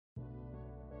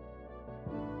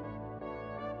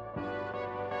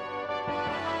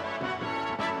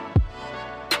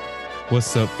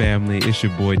What's up, family? It's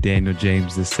your boy Daniel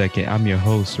James II. I'm your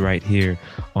host right here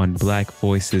on Black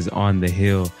Voices on the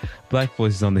Hill. Black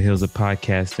Voices on the Hill is a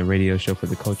podcast and radio show for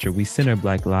the culture. We center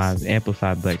Black lives,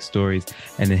 amplify Black stories,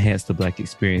 and enhance the Black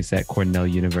experience at Cornell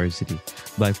University.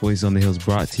 Black Voices on the Hill is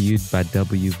brought to you by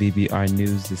WVBR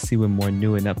News. To see when more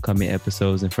new and upcoming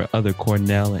episodes and for other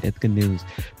Cornell and Ithaca news,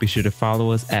 be sure to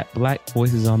follow us at Black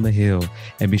Voices on the Hill,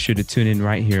 and be sure to tune in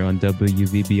right here on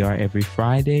WVBR every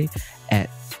Friday at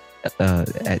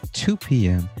 2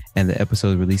 p.m. and the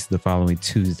episode released the following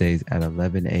Tuesdays at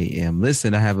 11 a.m.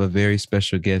 Listen, I have a very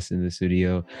special guest in the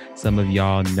studio. Some of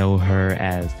y'all know her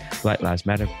as Black Lives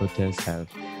Matter protests have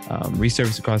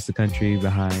resurfaced across the country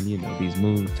behind, these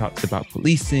moves, talks about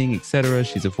policing, etc.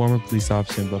 She's a former police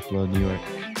officer in Buffalo, New York,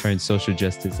 turned social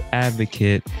justice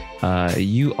advocate.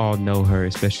 You all know her,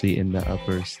 especially in the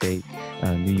upper state,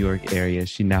 New York area.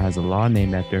 She now has a law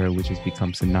named after her, which has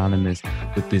become synonymous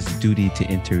with this duty to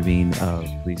intervene of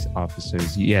police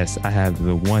officers. Yes, I have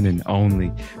the one and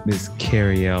only Miss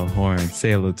Carielle Horn.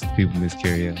 Say hello to the people, Miss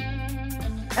Carielle.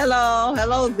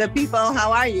 Hello, good people.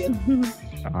 How are you?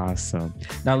 Awesome.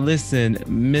 Now listen,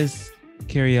 Miss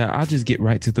Carielle, I'll just get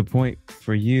right to the point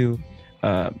for you.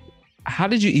 How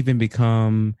did you even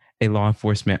become a law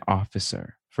enforcement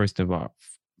officer, first and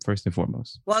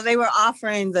foremost? Well, they were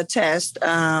offering the test.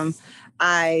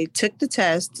 I took the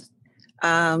test,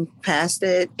 passed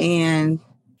it, and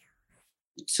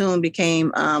soon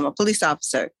became a police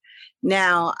officer.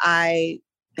 Now, I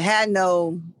had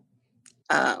no,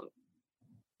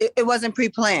 it wasn't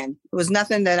pre-planned. It was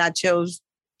nothing that I chose.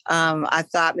 I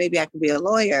thought maybe I could be a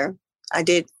lawyer. I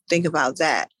did think about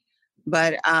that.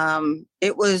 But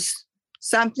it was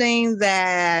something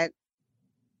that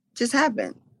just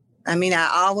happened. I mean, I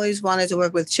always wanted to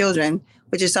work with children,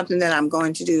 which is something that I'm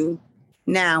going to do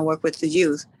now, work with the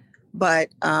youth. But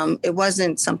it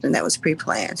wasn't something that was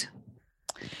pre-planned.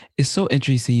 It's so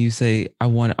interesting you say,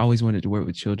 always wanted to work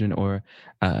with children, or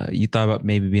you thought about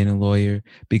maybe being a lawyer,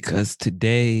 because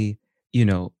today,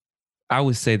 I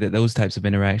would say that those types of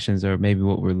interactions are maybe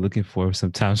what we're looking for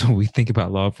sometimes when we think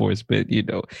about law enforcement,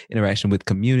 interaction with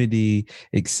community,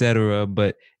 etc.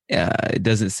 But it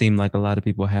doesn't seem like a lot of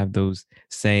people have those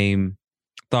same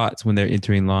thoughts when they're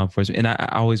entering law enforcement. And I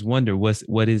always wonder,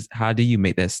 how do you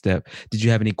make that step? Did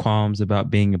you have any qualms about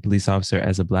being a police officer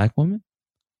as a Black woman?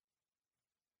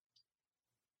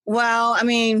 Well, I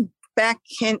mean, back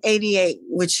in 88,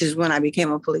 which is when I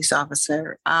became a police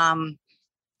officer,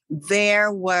 we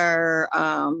were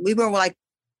like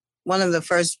one of the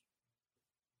first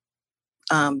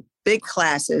big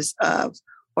classes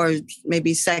or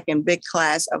maybe second big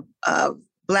class of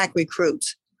Black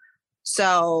recruits.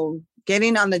 So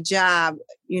getting on the job,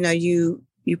 you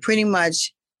pretty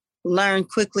much learn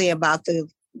quickly about the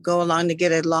go along to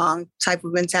get along type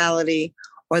of mentality,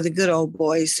 or the good old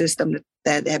boy system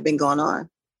that had been going on.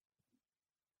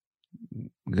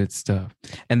 Good stuff.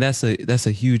 And that's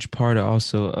a huge part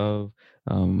also of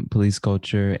police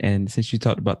culture. And since you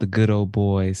talked about the good old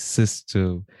boy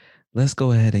system, let's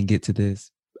go ahead and get to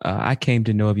this. I came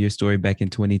to know of your story back in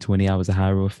 2020. I was a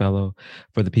High Road Fellow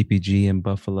for the PPG in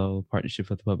Buffalo, Partnership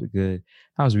for the Public Good.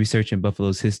 I was researching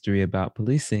Buffalo's history about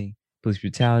policing, police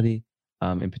brutality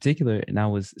in particular. And I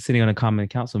was sitting on a common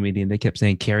council meeting, and they kept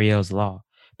saying Carielle's Law,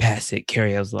 pass it,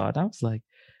 Carielle's Law. And I was like,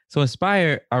 so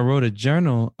inspired, I wrote a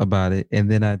journal about it, and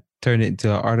then I turned it into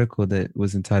an article that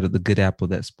was entitled "The Good Apple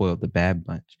That Spoiled the Bad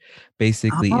Bunch,"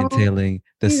 basically entailing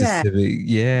the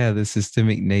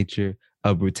systemic nature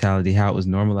of brutality, how it was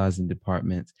normalized in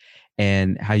departments,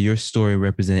 and how your story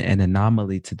represented an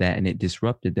anomaly to that, and it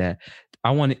disrupted that.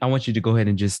 I want you to go ahead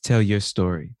and just tell your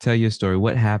story. Tell your story.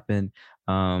 What happened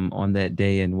on that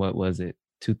day, and what was it?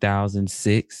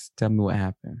 2006. Tell me what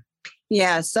happened.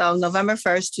 Yeah, so November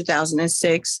 1st,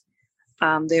 2006,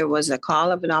 there was a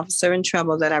call of an officer in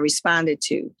trouble that I responded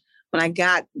to. When I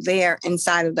got there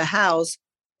inside of the house,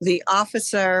 the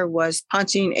officer was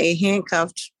punching a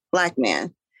handcuffed Black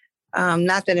man.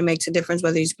 Not that it makes a difference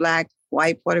whether he's Black,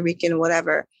 white, Puerto Rican,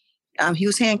 whatever. He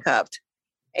was handcuffed.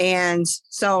 And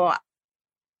so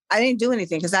I didn't do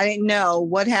anything because I didn't know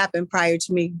what happened prior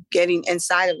to me getting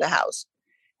inside of the house.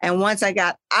 And once I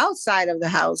got outside of the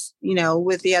house,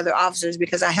 with the other officers,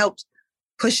 because I helped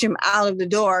push him out of the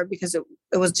door because it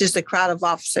was just a crowd of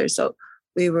officers. So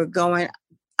we were going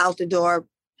out the door,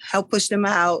 help push them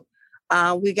out.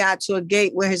 We got to a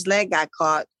gate where his leg got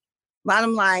caught.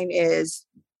 Bottom line is,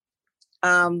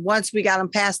 once we got him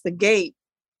past the gate,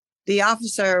 the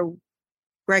officer,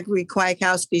 Gregory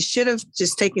Kwiatkowski, should have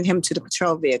just taken him to the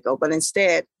patrol vehicle, but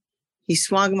instead he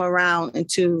swung him around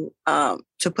to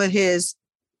put his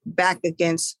back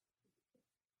against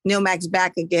Neil Mack's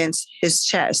back against his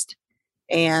chest.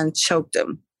 and choked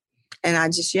him. And I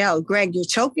just yelled, "Greg, you're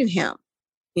choking him,"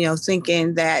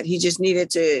 thinking that he just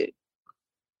needed to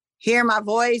hear my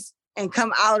voice and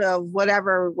come out of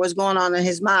whatever was going on in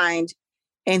his mind.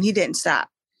 And he didn't stop.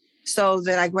 So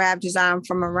then I grabbed his arm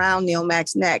from around Neil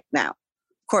Mack's neck. Now,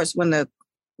 of course, when the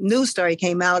news story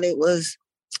came out, it was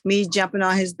me jumping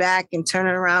on his back and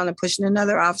turning around and pushing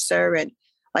another officer. And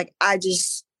I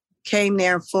just came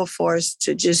there in full force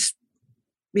to just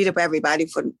beat up everybody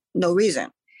for no reason.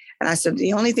 And I said,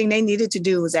 the only thing they needed to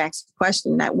do was ask a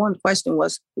question. That one question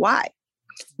was, why?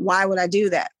 Why would I do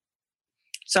that?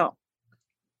 So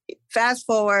fast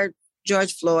forward,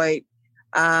 George Floyd,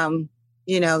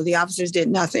 the officers did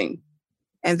nothing.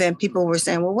 And then people were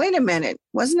saying, well, wait a minute,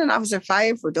 wasn't an officer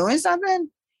fired for doing something?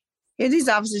 Yeah, these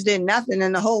officers did nothing.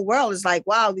 And the whole world is like,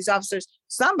 wow, these officers,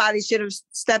 somebody should have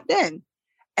stepped in.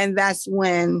 And that's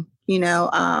when,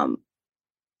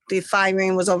 the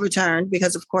firing was overturned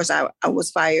because, of course, I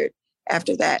was fired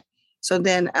after that. So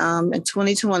then in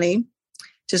 2020,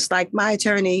 just like my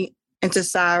attorney,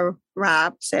 Intisar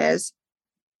Rob, says,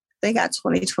 they got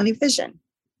 20/20 vision.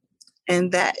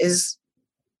 And that is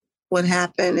what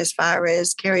happened as far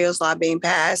as Carriel's Law being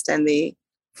passed and the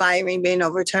firing being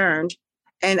overturned.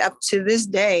 And up to this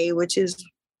day, which is,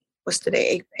 what's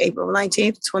today, April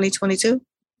 19th, 2022,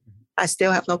 I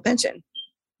still have no pension.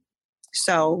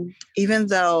 So even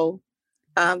though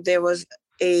there was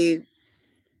a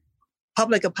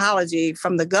public apology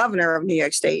from the governor of New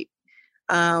York State,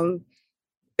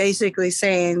 basically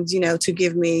saying, to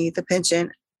give me the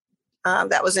pension,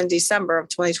 that was in December of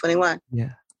 2021. Yeah.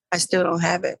 I still don't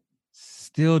have it.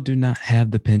 Still do not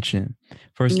have the pension.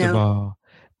 First of all,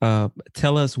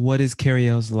 tell us what is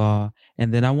Carriel's Law,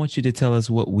 and then I want you to tell us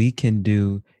what we can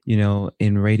do,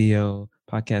 in radio,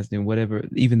 podcasting, whatever,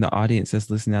 even the audience that's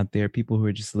listening out there, people who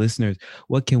are just listeners,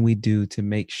 what can we do to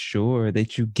make sure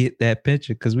that you get that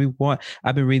pension? Because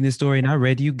I've been reading this story and I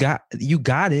read you got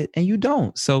it and you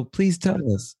don't. So please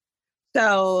tell us.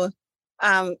 So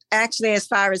actually, as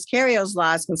far as Carriel's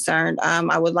Law is concerned,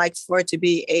 I would like for it to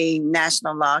be a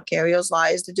national law. Carriel's Law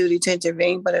is the duty to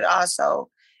intervene, but it also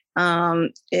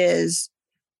is,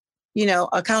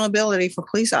 accountability for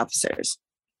police officers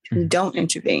who don't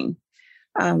intervene.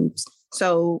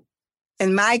 So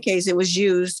in my case, it was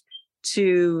used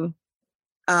to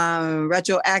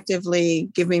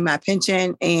retroactively give me my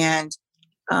pension and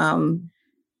to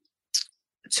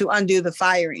undo the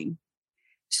firing.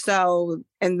 So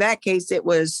in that case, it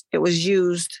was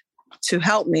used to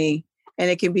help me, and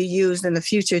it can be used in the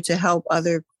future to help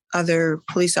other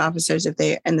police officers if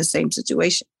they're in the same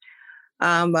situation.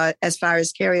 But as far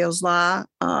as Carriel's Law,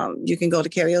 you can go to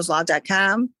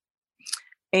carrielslaw.com.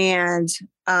 And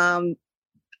I'm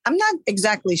not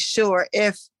exactly sure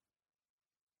if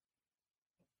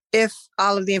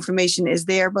all of the information is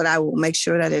there, but I will make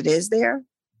sure that it is there.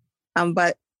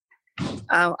 But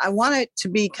I want it to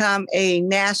become a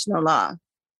national law.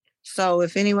 So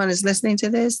if anyone is listening to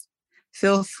this,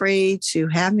 feel free to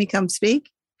have me come speak.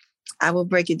 I will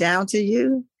break it down to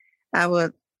you. I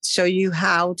will show you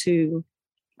how to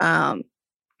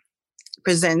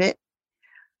present it,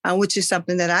 which is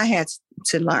something that I had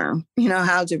to learn,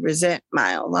 how to present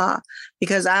my own law,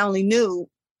 because I only knew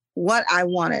what I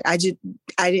wanted. I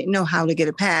didn't know how to get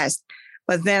it passed.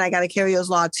 But then I got a Carriel's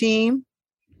Law team,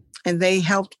 and they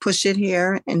helped push it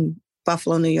here in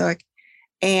Buffalo, New York.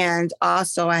 And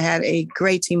also I had a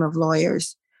great team of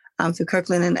lawyers through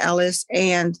Kirkland and Ellis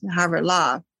and Harvard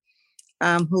Law,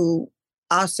 who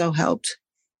also helped,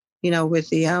 with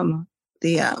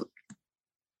the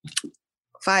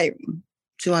firing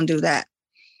to undo that.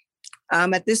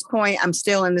 At this point, I'm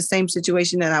still in the same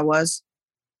situation that I was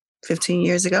 15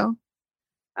 years ago.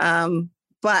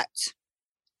 But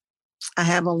I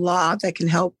have a law that can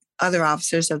help other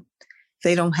officers so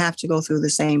they don't have to go through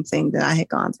the same thing that I had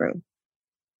gone through.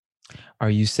 Are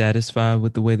you satisfied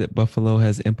with the way that Buffalo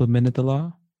has implemented the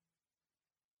law?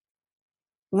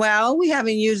 Well, we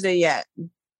haven't used it yet,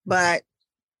 but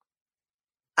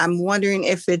I'm wondering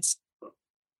if it's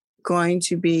going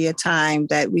to be a time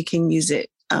that we can use it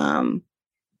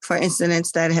for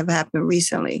incidents that have happened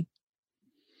recently.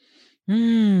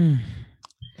 That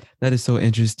is so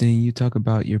interesting. You talk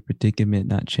about your predicament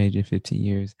not changing 15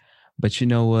 years, but you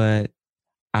know what?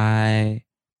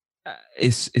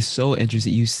 It's so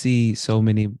interesting. You see so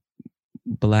many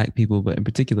Black people, but in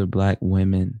particular Black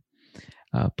women,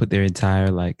 put their entire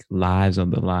lives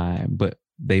on the line, but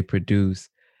they produce,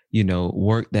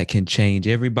 work that can change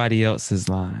everybody else's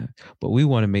life. But we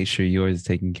want to make sure yours is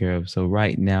taken care of. So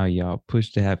right now, y'all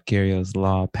push to have Carriel's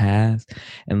Law passed,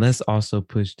 and let's also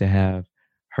push to have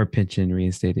her pension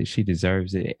reinstated. She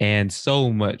deserves it, and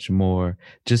so much more,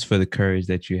 just for the courage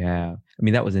that you have. I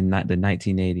mean, that was in the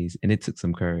 1980s, and it took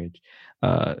some courage.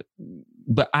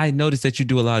 But I noticed that you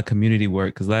do a lot of community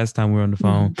work, because last time we were on the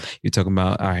phone, you're talking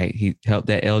about, all right, he helped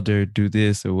that elder do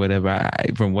this or whatever,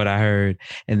 from what I heard.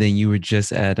 And then you were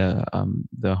just at the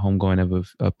homegoing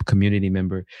of a community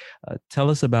member.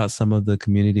 Tell us about some of the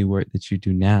community work that you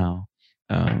do now.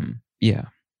 Yeah.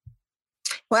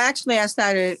 Well, actually, I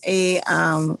started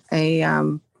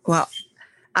well,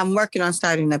 I'm working on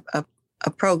starting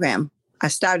a program. I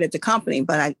started the company,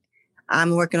 but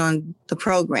I'm working on the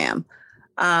program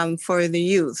for the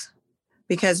youth,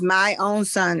 because my own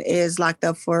son is locked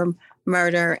up for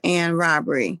murder and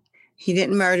robbery. He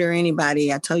didn't murder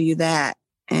anybody, I tell you that.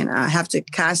 And I have to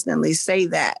constantly say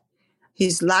that.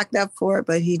 He's locked up for it,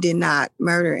 but he did not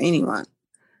murder anyone.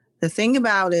 The thing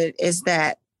about it is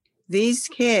that these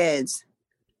kids,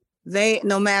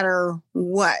 no matter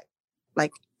what,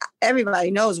 like, everybody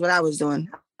knows what I was doing.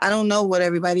 I don't know what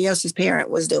everybody else's parent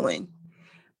was doing.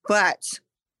 But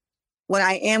what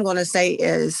I am going to say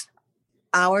is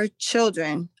our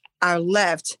children are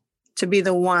left to be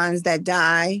the ones that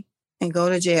die and go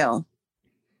to jail.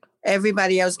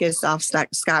 Everybody else gets off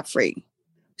scot-free.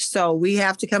 So we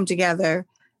have to come together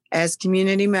as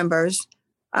community members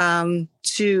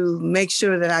to make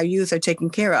sure that our youth are taken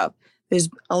care of. There's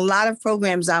a lot of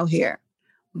programs out here,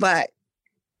 but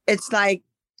it's like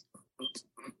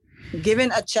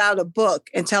giving a child a book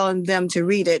and telling them to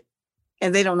read it,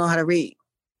 and they don't know how to read.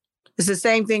 It's the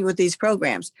same thing with these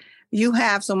programs. You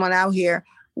have someone out here.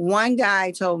 One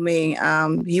guy told me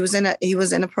he was in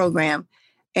a program,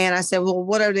 and I said, "Well,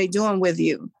 what are they doing with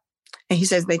you?" And he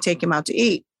says they take him out to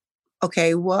eat.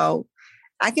 Okay, well,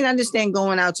 I can understand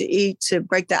going out to eat to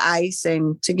break the ice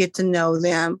and to get to know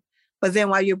them. But then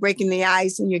while you're breaking the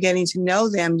ice and you're getting to know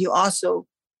them, you also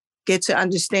get to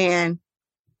understand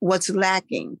what's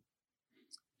lacking.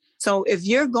 So if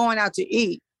you're going out to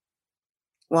eat,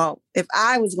 well, if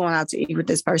I was going out to eat with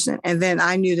this person and then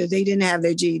I knew that they didn't have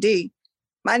their GED,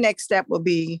 my next step would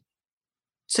be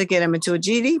to get them into a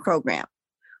GED program.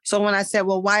 So when I said,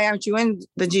 well, why aren't you in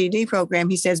the GED program?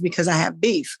 He says, because I have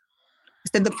beef. I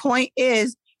said, the point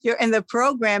is you're in the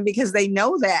program because they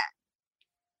know that.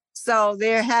 So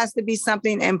there has to be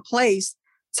something in place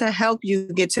to help you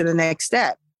get to the next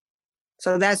step.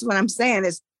 So that's what I'm saying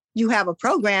is you have a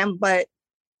program, but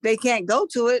they can't go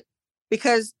to it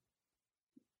because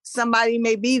somebody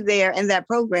may be there in that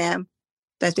program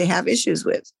that they have issues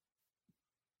with.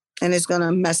 And it's going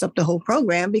to mess up the whole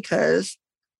program because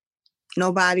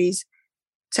nobody's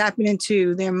tapping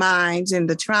into their minds and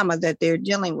the trauma that they're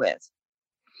dealing with.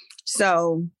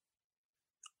 So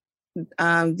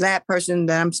that person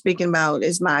that I'm speaking about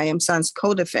is my son's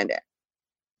co-defendant.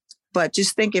 But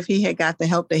just think if he had got the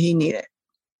help that he needed.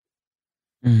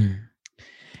 Yeah,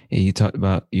 you talked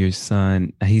about your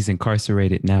son. He's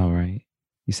incarcerated now, right?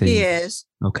 You said he is.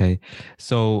 Okay.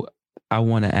 So I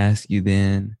want to ask you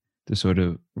then to sort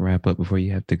of wrap up before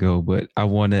you have to go, but I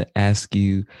want to ask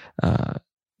you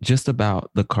just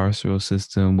about the carceral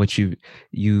system, what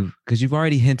because you've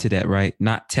already hinted at, right?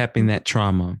 Not tapping that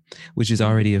trauma, which is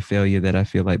already a failure that I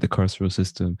feel like the carceral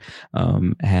system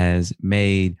has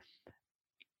made.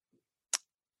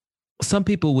 Some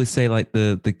people would say like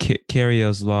the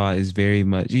Carrios law is very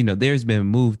much, there's been a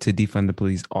move to defund the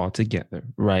police altogether,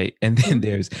 right? And then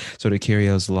there's sort of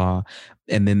Carrios law,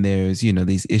 and then there's,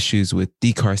 these issues with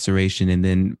decarceration, and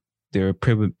then there are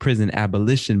prison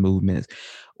abolition movements.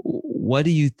 What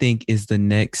do you think is the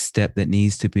next step that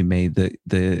needs to be made?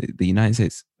 The United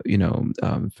States,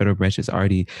 federal branch has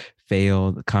already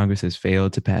failed. Congress has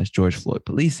failed to pass George Floyd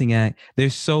Policing Act.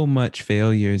 There's so much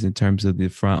failures in terms of the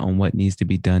front on what needs to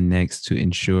be done next to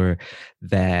ensure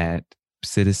that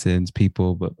citizens,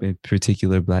 people, but in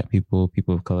particular Black people,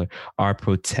 people of color, are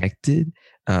protected,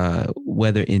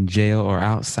 whether in jail or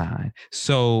outside.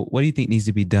 So what do you think needs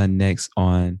to be done next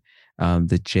on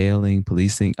the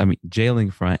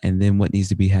jailing front, and then what needs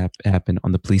to be happen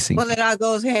on the policing? Well, it all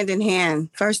goes hand in hand.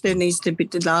 First,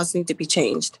 the laws need to be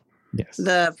changed. Yes.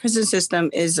 The prison system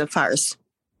is a farce.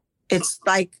 It's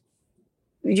like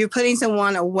you're putting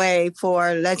someone away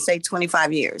for, let's say,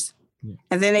 25 years. Yeah.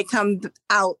 And then they come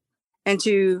out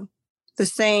into the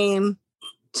same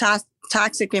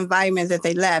toxic environment that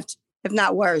they left, if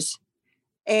not worse.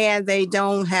 And they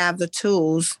don't have the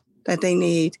tools that they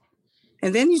need.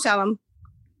 And then you tell them,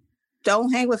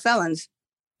 don't hang with felons.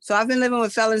 So I've been living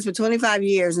with felons for 25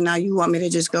 years, and now you want me to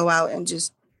just go out and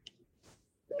just,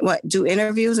 do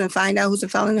interviews and find out who's a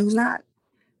felon and who's not?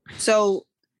 So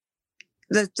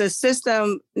the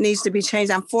system needs to be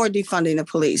changed. I'm for defunding the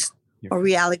police. or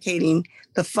reallocating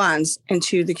the funds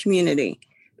into the community.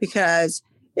 Because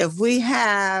if we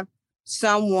have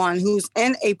someone who's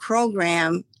in a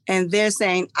program and they're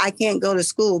saying, I can't go to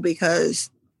school because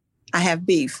I have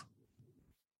beef.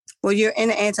 Well, you're in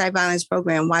an anti-violence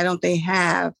program. Why don't they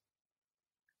have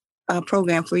a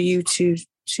program for you to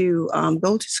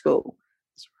go to school?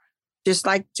 Just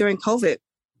like during COVID,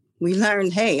 we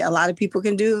learned, hey, a lot of people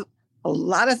can do a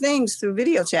lot of things through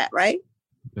video chat, right?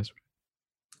 That's right.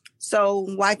 So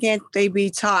why can't they be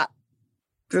taught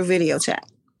through video chat?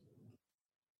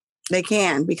 They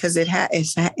can, because it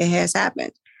has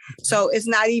happened. So it's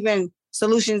not even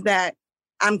solutions that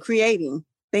I'm creating.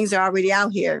 Things are already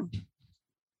out here.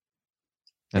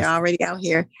 They're already out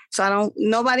here. So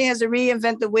nobody has to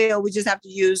reinvent the wheel. We just have to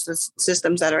use the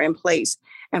systems that are in place.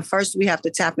 And first we have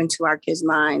to tap into our kids'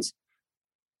 minds.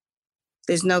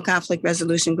 There's no conflict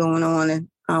resolution going on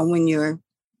when you're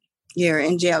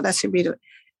in jail. That should be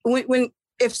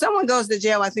if someone goes to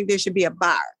jail, I think there should be a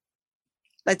bar.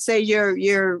 Let's say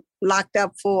you're locked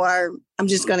up for, I'm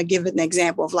just going to give it an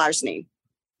example of larceny.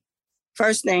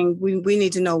 First thing, we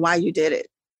need to know why you did it.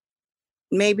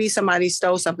 Maybe somebody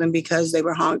stole something because they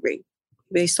were hungry.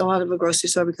 They stole out of a grocery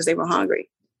store because they were hungry.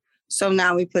 So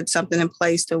now we put something in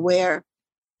place to where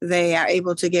they are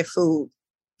able to get food.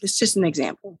 It's just an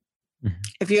example. Mm-hmm.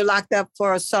 If you're locked up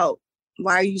for assault,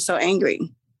 why are you so angry?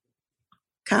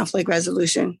 Conflict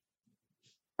resolution.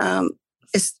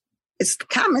 It's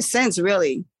common sense,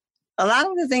 really. A lot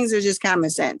of the things are just common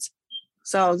sense.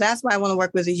 So that's why I want to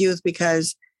work with the youth,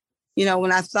 because,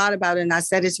 when I thought about it and I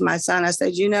said it to my son, I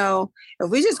said, if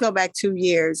we just go back 2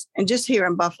 years and just here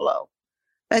in Buffalo,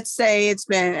 let's say it's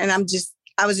been, and I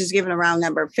was just giving a round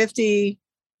number, 50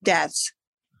 deaths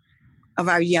of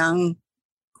our young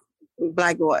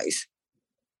Black boys.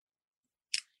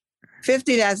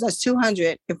 50 deaths, that's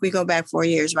 200 if we go back 4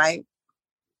 years, right?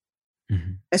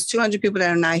 Mm-hmm. That's 200 people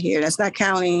that are not here. That's not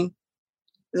counting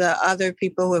the other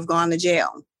people who have gone to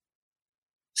jail.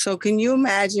 So can you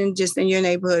imagine just in your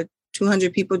neighborhood,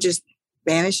 200 people just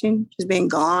vanishing, just being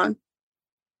gone?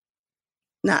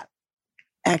 Not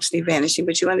actually vanishing,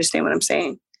 but you understand what I'm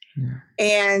saying. Yeah.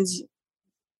 And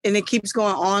it keeps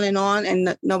going on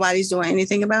and nobody's doing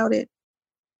anything about it.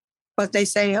 But they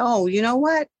say, oh, you know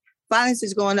what? Violence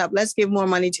is going up. Let's give more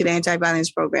money to the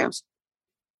anti-violence programs.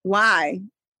 Why?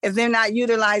 If they're not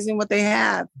utilizing what they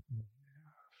have.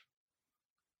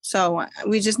 So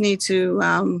we just need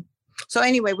to. So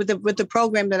anyway, with the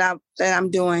program that I'm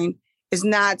doing, is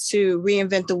not to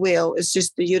reinvent the wheel. It's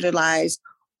just to utilize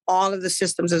all of the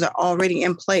systems that are already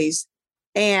in place.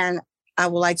 And I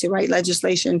would like to write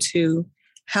legislation to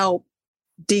help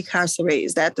decarcerate.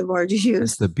 Is that the word you use?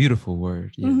 That's the beautiful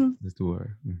word. Yeah, mm-hmm. That's the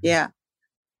word. Mm-hmm. Yeah.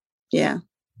 Yeah.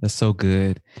 That's so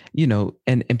good.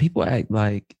 And people act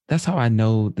like, that's how I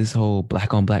know this whole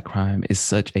Black on Black crime is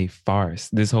such a farce,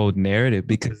 this whole narrative,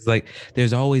 because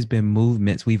there's always been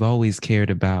movements. We've always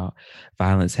cared about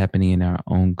violence happening in our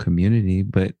own community,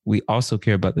 but we also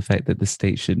care about the fact that the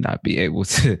state should not be able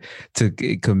to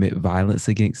commit violence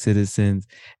against citizens,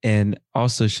 and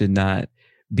also should not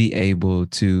be able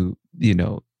to,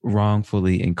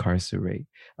 wrongfully incarcerate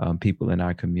people in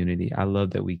our community. I love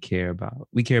that we care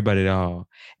about it all.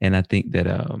 And I think that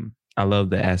I love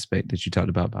the aspect that you talked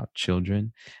about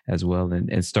children as well.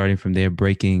 And starting from there,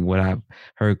 breaking what I've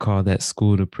heard called that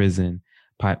school to prison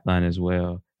pipeline as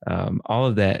well. All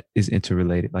of that is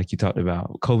interrelated. Like you talked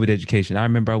about COVID education. I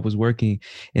remember I was working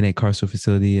in a carceral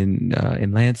facility in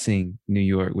Lansing, New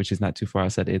York, which is not too far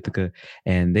outside of Ithaca.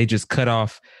 And they just cut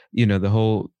off,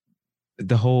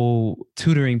 the whole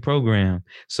tutoring program.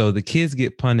 So the kids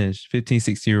get punished, 15,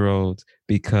 16-year-olds,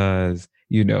 because,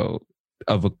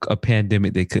 of a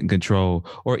pandemic they couldn't control,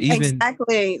 or even.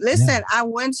 Exactly. Listen, yeah. I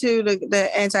went to the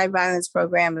anti-violence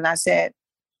program and I said,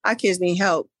 our kids need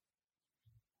help.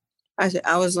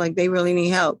 I was like, they really need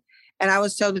help. And I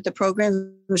was told that the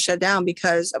program was shut down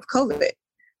because of COVID.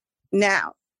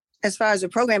 Now, as far as the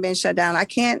program being shut down,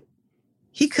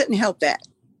 he couldn't help that.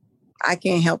 I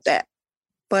can't help that.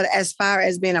 But as far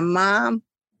as being a mom,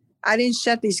 I didn't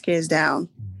shut these kids down,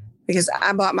 because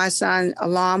I bought my son a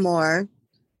lawnmower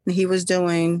and he was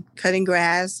cutting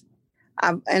grass.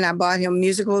 And I bought him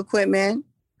musical equipment,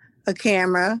 a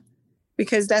camera,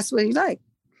 because that's what he liked.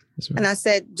 That's right. And I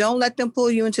said, don't let them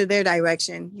pull you into their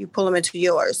direction. You pull them into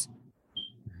yours.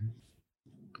 Mm-hmm.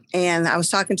 And I was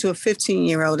talking to a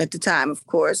 15-year-old at the time, of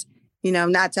course,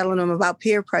 not telling him about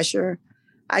peer pressure.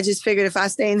 I just figured if I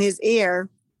stay in his ear,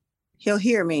 he'll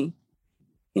hear me.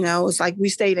 It's like we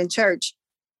stayed in church.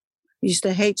 We used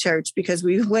to hate church because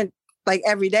we went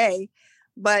every day.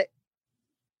 But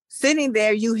sitting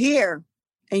there, you hear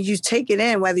and you take it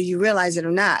in whether you realize it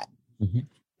or not. Mhm.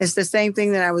 It's the same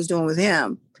thing that I was doing with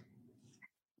him.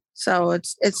 So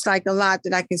it's like a lot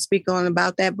that I can speak on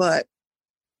about that, but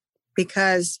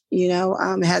because,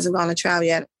 it hasn't gone to trial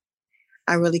yet,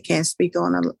 I really can't speak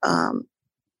on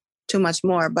too much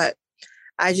more. But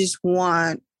I just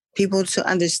want people to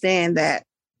understand that,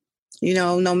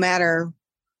 no matter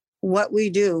what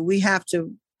we do, we have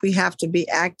to be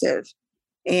active.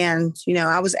 And,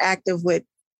 I was active with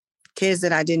kids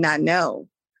that I did not know.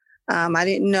 I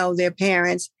didn't know their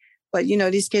parents, but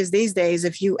these kids these days,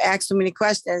 if you ask so many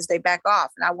questions, they back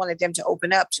off. And I wanted them to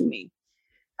open up to me.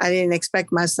 I didn't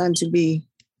expect my son to be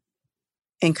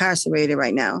incarcerated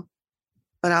right now,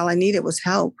 but all I needed was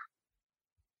help.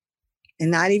 And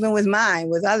not even with mine,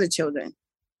 with other children.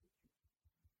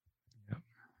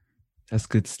 That's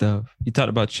good stuff. You talked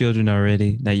about children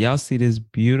already. Now y'all see this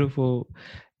beautiful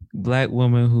Black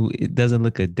woman who it doesn't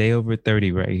look a day over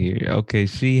 30 right here. Okay,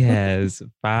 she has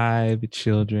 5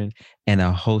 children and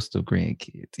a host of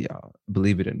grandkids, y'all.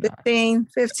 Believe it or not. 15,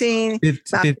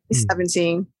 about to be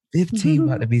 17. 15,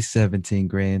 about to be 17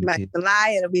 grandkids. By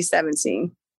July, it'll be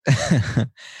 17.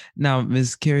 Now,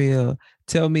 Ms. Cariel,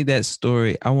 tell me that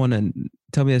story. I want to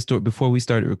tell me that story. Before we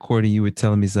started recording, you were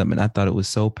telling me something. I thought it was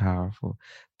so powerful.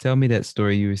 Tell me that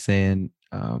story you were saying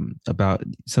about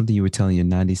something you were telling your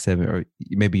 97 or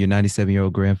maybe your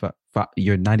 97-year-old grandfather,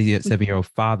 your 97-year-old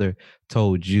father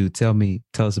told you. Tell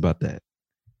us about that.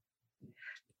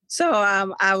 So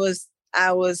I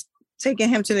was taking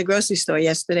him to the grocery store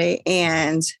yesterday,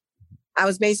 and I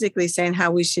was basically saying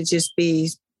how we should just be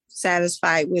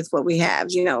satisfied with what we have.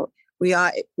 We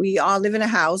all live in a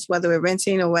house, whether we're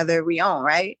renting or whether we own,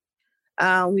 right?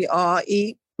 We all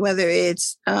eat, whether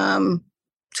it's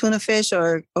tuna fish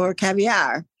or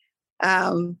caviar.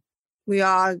 We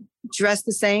all dress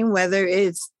the same, whether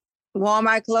it's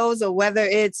Walmart clothes or whether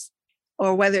it's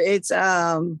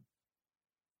I'm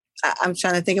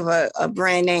trying to think of a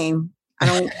brand name.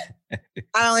 I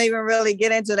don't even really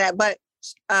get into that, but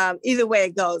either way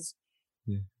it goes.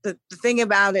 Yeah. The thing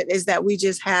about it is that we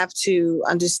just have to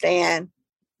understand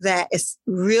that it's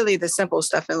really the simple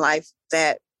stuff in life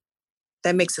that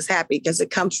makes us happy, because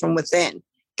it comes from within.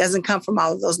 It doesn't come from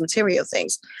all of those material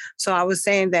things. So I was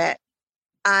saying that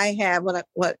I have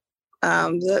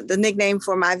the nickname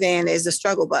for my van is the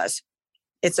struggle bus.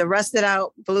 It's a rusted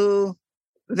out blue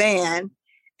van.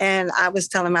 And I was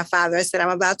telling my father, I said, I'm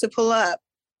about to pull up.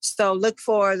 So look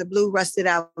for the blue rusted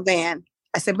out van.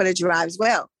 I said, but it drives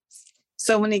well.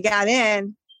 So when he got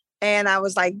in, and I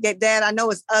was like, Dad, I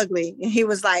know it's ugly. And he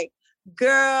was like,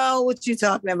 girl, what you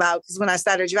talking about? Because when I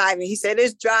started driving, he said,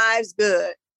 this drives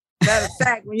good. Matter of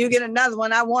fact, when you get another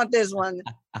one, I want this one.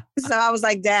 So I was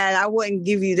like, Dad, I wouldn't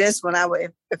give you this one.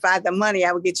 If I had the money,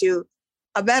 I would get you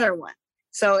a better one.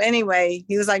 So anyway,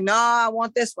 he was like, no, I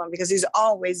want this one, because he's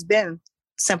always been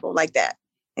simple like that.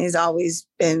 And he's always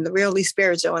been really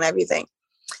spiritual and everything.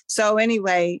 So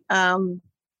anyway, I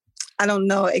don't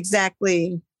know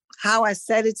exactly how I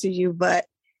said it to you, but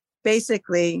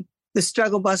basically the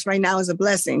struggle bus right now is a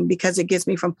blessing, because it gets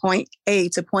me from point A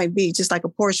to point B, just like a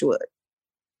Porsche would.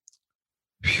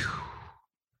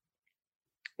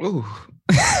 Ooh.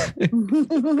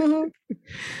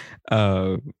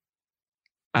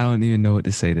 I don't even know what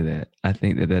to say to that. I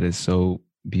think that is so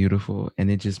beautiful. And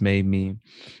it just made me,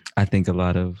 I think a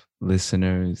lot of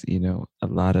listeners, a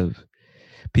lot of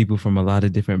people from a lot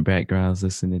of different backgrounds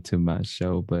listening to my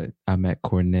show, but I'm at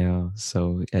Cornell.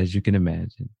 So as you can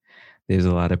imagine, there's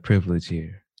a lot of privilege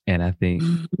here. And I think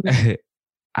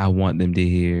I wanted them to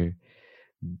hear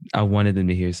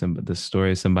the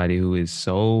story of somebody who is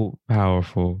so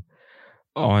powerful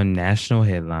on national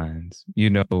headlines,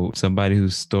 somebody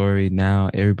whose story now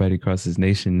everybody across this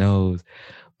nation knows,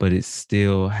 but it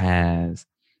still has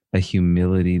a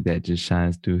humility that just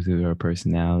shines through her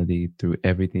personality, through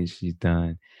everything she's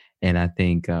done. And I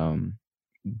think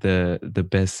the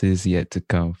best is yet to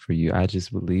come for you. I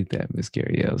just believe that, Ms.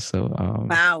 Cariel. So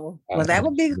wow. Well, that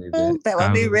would be cool. That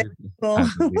would be really cool.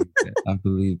 I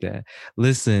believe that.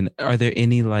 Listen, are there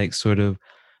any sort of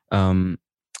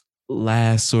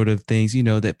last sort of things,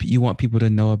 that you want people to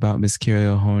know about Ms.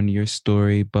 Cariel Horn, your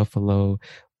story, Buffalo,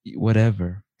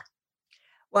 whatever?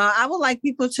 Well, I would like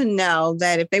people to know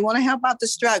that if they want to help out the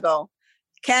struggle,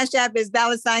 Cash App is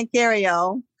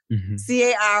 $Cariol,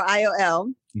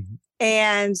 Cariol. Mm-hmm.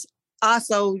 And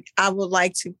also, I would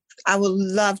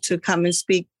love to come and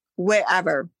speak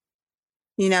wherever.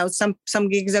 Some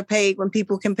gigs are paid when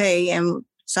people can pay, and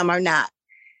some are not.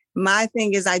 My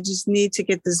thing is, I just need to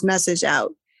get this message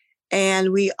out.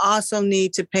 And we also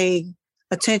need to pay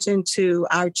attention to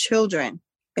our children.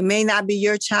 It may not be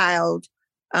your child.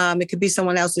 It could be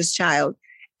someone else's child.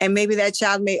 And maybe that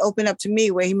child may open up to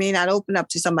me where he may not open up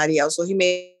to somebody else, or he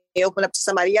may open up to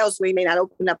somebody else where he may not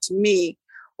open up to me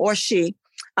or she.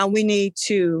 We need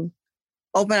to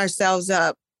open ourselves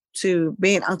up to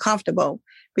being uncomfortable,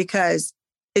 because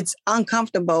it's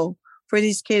uncomfortable for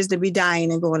these kids to be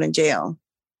dying and going to jail.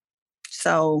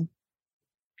 So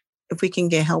if we can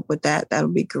get help with that, that'll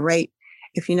be great.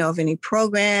 If you know of any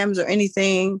programs or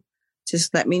anything,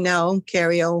 just let me know.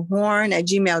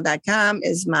 CarrieOHorn@gmail.com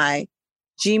is my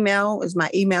email.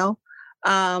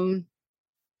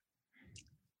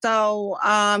 So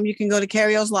you can go to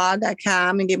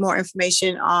carrieoslaw.com and get more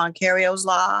information on Carrie's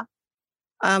Law.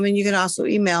 And you can also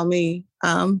email me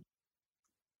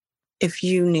if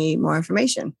you need more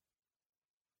information.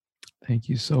 Thank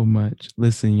you so much.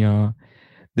 Listen, y'all,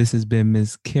 this has been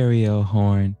Ms. Carrie L.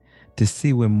 Horn. To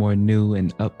see when more new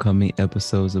and upcoming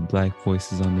episodes of Black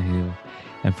Voices on the Hill,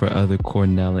 and for other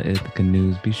Cornell and Ithaca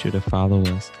news, be sure to follow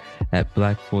us at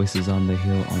Black Voices on the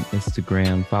Hill on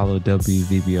Instagram. Follow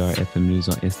WVBR FM News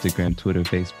on Instagram, Twitter,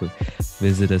 Facebook.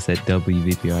 Visit us at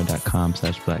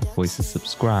WVBR.com/Black Voices.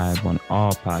 Subscribe on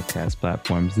all podcast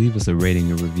platforms. Leave us a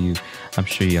rating and review. I'm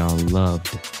sure y'all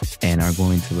loved and are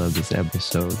going to love this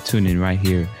episode. Tune in right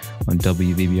here on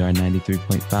WVBR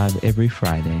 93.5 every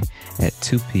Friday at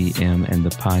 2 p.m. and the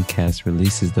podcast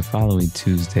releases the following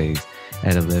Tuesdays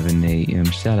at 11 a.m.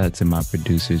 Shout out to my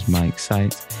producers, Mike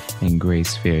Seitz and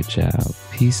Grace Fairchild.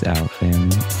 Peace out,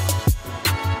 family.